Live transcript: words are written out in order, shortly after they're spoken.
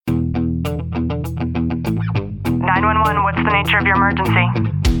911, what's the nature of your emergency?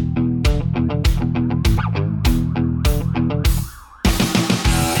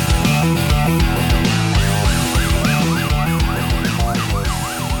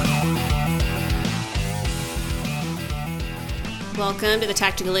 Welcome to the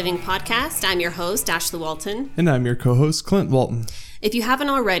Tactical Living Podcast. I'm your host, Ashley Walton. And I'm your co-host, Clint Walton. If you haven't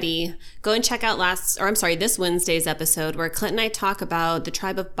already, go and check out this Wednesday's episode where Clint and I talk about the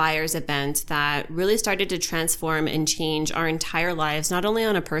Tribe of Buyers event that really started to transform and change our entire lives, not only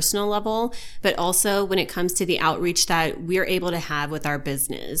on a personal level, but also when it comes to the outreach that we're able to have with our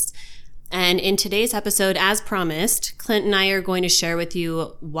business. And in today's episode, as promised, Clint and I are going to share with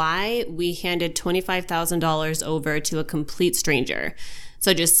you why we handed $25,000 over to a complete stranger.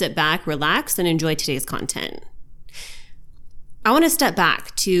 So just sit back, relax, and enjoy today's content. I want to step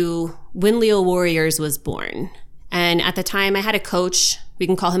back to when Leo Warriors was born. And at the time, I had a coach, we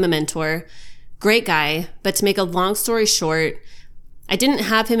can call him a mentor, great guy, but to make a long story short, I didn't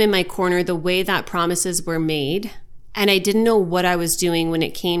have him in my corner the way that promises were made. And I didn't know what I was doing when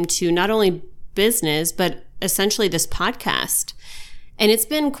it came to not only business, but essentially this podcast. And it's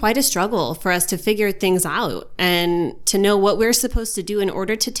been quite a struggle for us to figure things out and to know what we're supposed to do in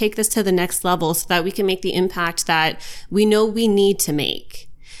order to take this to the next level so that we can make the impact that we know we need to make.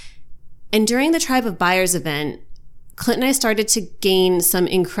 And during the Tribe of Buyers event, Clint and I started to gain some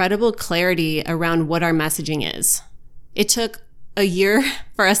incredible clarity around what our messaging is. It took a year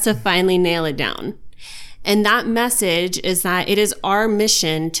for us to finally nail it down. And that message is that it is our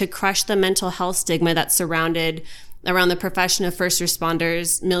mission to crush the mental health stigma that's surrounded around the profession of first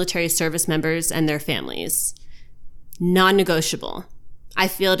responders, military service members, and their families. Non-negotiable. I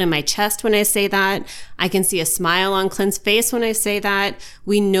feel it in my chest when I say that. I can see a smile on Clint's face when I say that.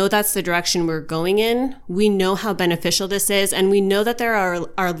 We know that's the direction we're going in. We know how beneficial this is. And we know that there are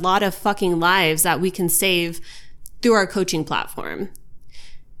a lot of fucking lives that we can save through our coaching platform.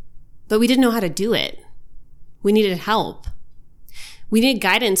 But we didn't know how to do it. We needed help. We needed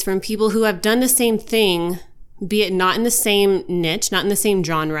guidance from people who have done the same thing, be it not in the same niche, not in the same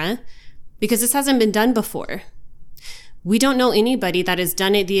genre, because this hasn't been done before. We don't know anybody that has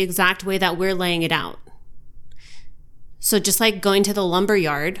done it the exact way that we're laying it out. So just like going to the lumber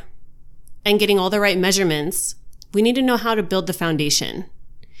yard and getting all the right measurements, we need to know how to build the foundation.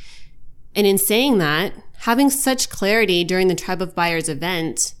 And in saying that, having such clarity during the Tribe of Buyers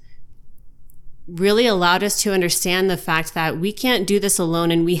event really allowed us to understand the fact that we can't do this alone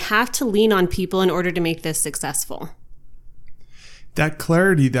and we have to lean on people in order to make this successful. That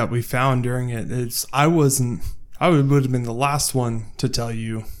clarity that we found during it I would have been the last one to tell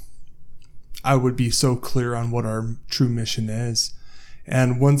you I would be so clear on what our true mission is.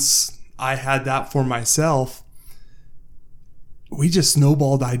 And once I had that for myself, we just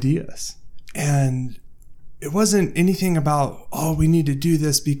snowballed ideas. And it wasn't anything about, we need to do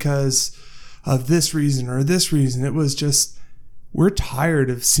this because of this reason or this reason. It was just, we're tired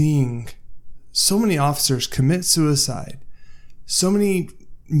of seeing so many officers commit suicide, so many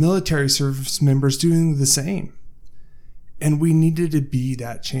military service members doing the same. And we needed to be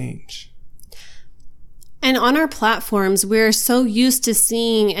that change. And on our platforms, we're so used to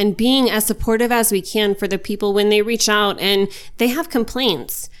seeing and being as supportive as we can for the people when they reach out and they have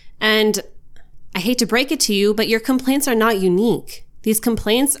complaints. And I hate to break it to you, but your complaints are not unique. These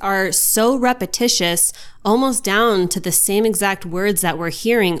complaints are so repetitious, almost down to the same exact words that we're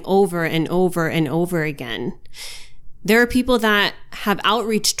hearing over and over and over again. There are people that have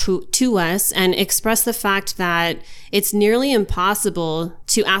outreach to us and express the fact that it's nearly impossible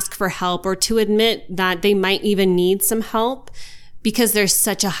to ask for help or to admit that they might even need some help because there's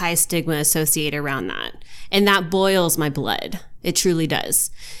such a high stigma associated around that. And that boils my blood. It truly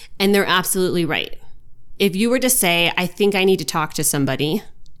does. And they're absolutely right. If you were to say, I think I need to talk to somebody,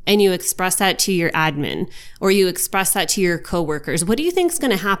 and you express that to your admin, or you express that to your coworkers, what do you think is going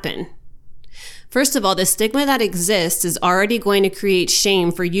to happen? First of all, the stigma that exists is already going to create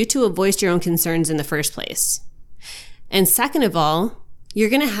shame for you to have voiced your own concerns in the first place. And second of all, you're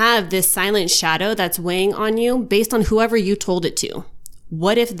going to have this silent shadow that's weighing on you based on whoever you told it to.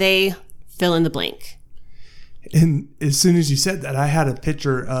 What if they fill in the blank? And as soon as you said that, I had a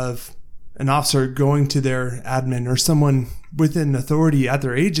picture of an officer going to their admin or someone within authority at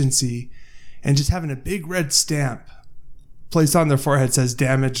their agency and just having a big red stamp placed on their forehead says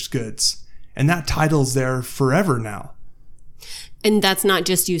damaged goods. And that title's there forever now. And that's not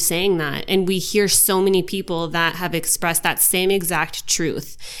just you saying that. And we hear so many people that have expressed that same exact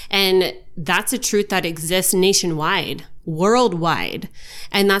truth. And that's a truth that exists nationwide. worldwide.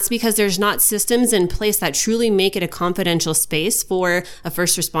 And that's because there's not systems in place that truly make it a confidential space for a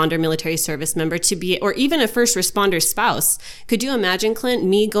first responder military service member to be, or even a first responder spouse. Could you imagine, Clint,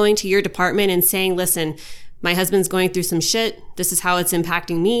 me going to your department and saying, listen, my husband's going through some shit. This is how it's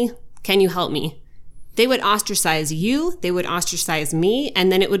impacting me. Can you help me? They would ostracize you. They would ostracize me.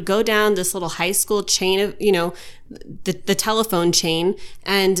 And then it would go down this little high school chain of, the telephone chain.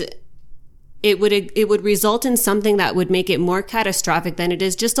 And it would result in something that would make it more catastrophic than it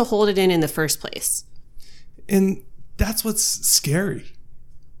is just to hold it in the first place. And that's what's scary.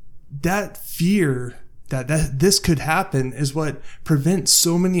 That fear that this could happen is what prevents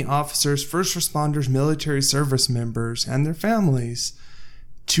so many officers, first responders, military service members, and their families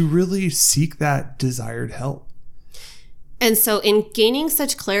to really seek that desired help. And so in gaining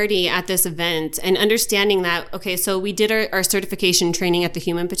such clarity at this event and understanding that, okay, so we did our certification training at the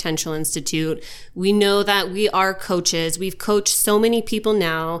Human Potential Institute. We know that we are coaches. We've coached so many people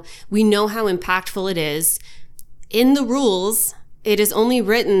now. We know how impactful it is. In the rules, it is only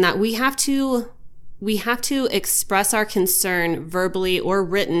written that we have to express our concern verbally or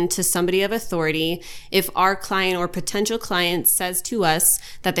written to somebody of authority if our client or potential client says to us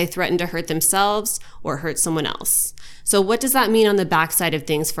that they threaten to hurt themselves or hurt someone else. So what does that mean on the backside of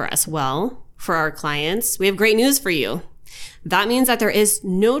things for us? Well, for our clients, we have great news for you. That means that there is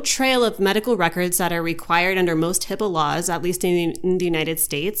no trail of medical records that are required under most HIPAA laws, at least in the United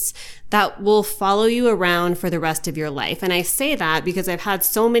States, that will follow you around for the rest of your life. And I say that because I've had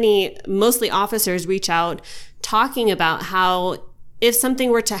so many, mostly officers, reach out talking about how if something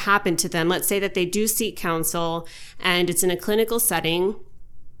were to happen to them, let's say that they do seek counsel and it's in a clinical setting,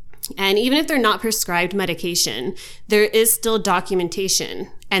 and even if they're not prescribed medication, there is still documentation.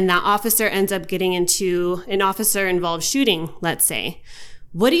 And that officer ends up getting into an officer-involved shooting, let's say.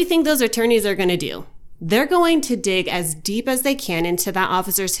 What do you think those attorneys are going to do? They're going to dig as deep as they can into that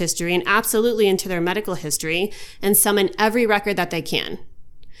officer's history and absolutely into their medical history and summon every record that they can.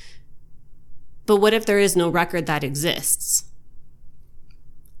 But what if there is no record that exists?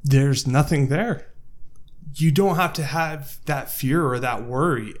 There's nothing there. You don't have to have that fear or that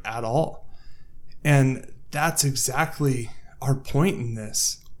worry at all. And that's exactly our point in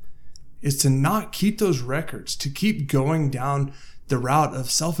this, is to not keep those records, to keep going down the route of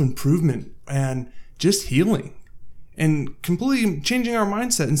self-improvement and just healing and completely changing our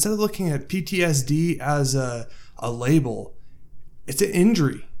mindset. Instead of looking at PTSD as a label, it's an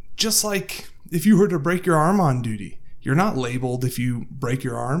injury. Just like if you were to break your arm on duty, you're not labeled if you break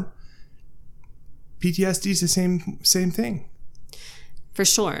your arm. PTSD is the same thing. For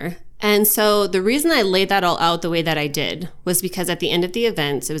sure. And so the reason I laid that all out the way that I did was because at the end of the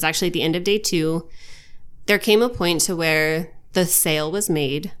event, it was actually at the end of day 2, there came a point to where the sale was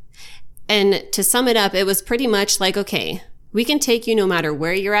made. And to sum it up, it was pretty much like, okay, we can take you no matter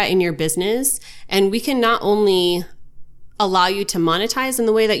where you're at in your business, and we can not only allow you to monetize in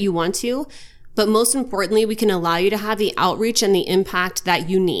the way that you want to, but most importantly, we can allow you to have the outreach and the impact that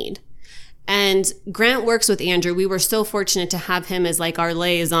you need. And Grant works with Andrew. We were so fortunate to have him as like our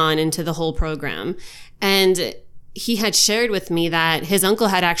liaison into the whole program. And he had shared with me that his uncle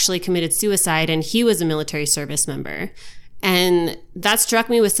had actually committed suicide and he was a military service member. And that struck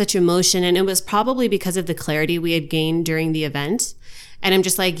me with such emotion. And it was probably because of the clarity we had gained during the event. And I'm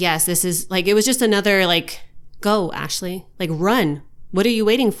just like, yes, this is like, it was just another like, go, Ashley, like run. What are you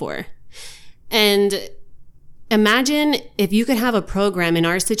waiting for? And imagine if you could have a program in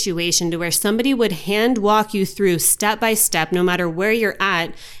our situation to where somebody would hand walk you through step by step, no matter where you're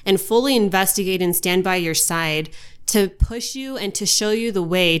at, and fully investigate and stand by your side to push you and to show you the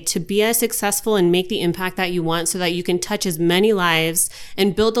way to be as successful and make the impact that you want so that you can touch as many lives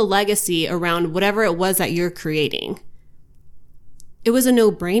and build a legacy around whatever it was that you're creating. It was a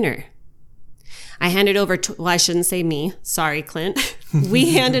no-brainer. I handed over, well, I shouldn't say me. Sorry, Clint. We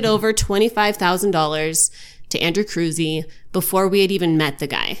handed over $25,000 to Andrew Cruzy before we had even met the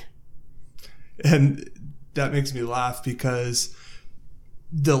guy. And that makes me laugh because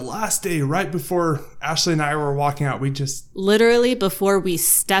the last day, right before Ashley and I were walking out, we just... Literally before we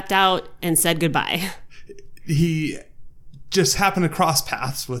stepped out and said goodbye. He just happened to cross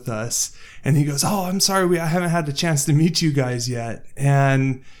paths with us. And he goes, oh, I'm sorry, I haven't had the chance to meet you guys yet.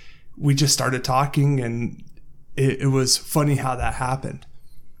 And we just started talking, and it was funny how that happened.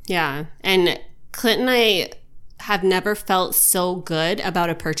 Yeah. And Clint and I have never felt so good about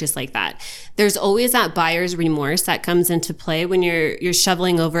a purchase like that. There's always that buyer's remorse that comes into play when you're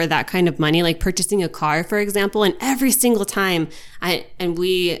shoveling over that kind of money, like purchasing a car, for example. And every single time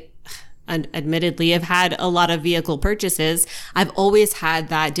we admittedly have had a lot of vehicle purchases, I've always had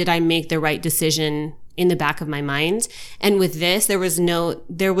that, did I make the right decision in the back of my mind. And with this, there was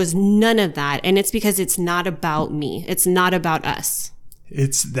none of that. And it's because it's not about me. It's not about us.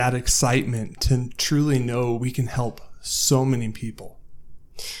 It's that excitement to truly know we can help so many people.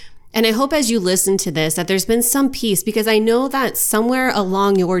 And I hope as you listen to this that there's been some peace, because I know that somewhere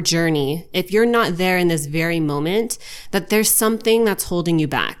along your journey, if you're not there in this very moment, that there's something that's holding you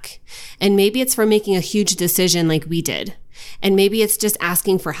back. And maybe it's from making a huge decision like we did. And maybe it's just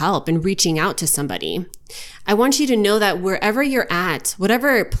asking for help and reaching out to somebody. I want you to know that wherever you're at,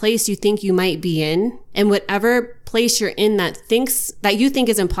 whatever place you think you might be in, and whatever place you're in that you think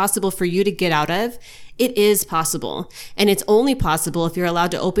is impossible for you to get out of, it is possible. And it's only possible if you're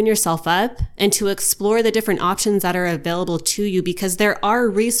allowed to open yourself up and to explore the different options that are available to you, because there are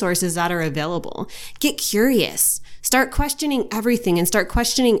resources that are available. Get curious. Start questioning everything and start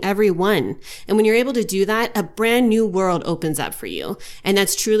questioning everyone. And when you're able to do that, a brand new world opens up for you. And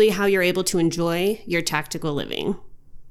that's truly how you're able to enjoy your tactical living.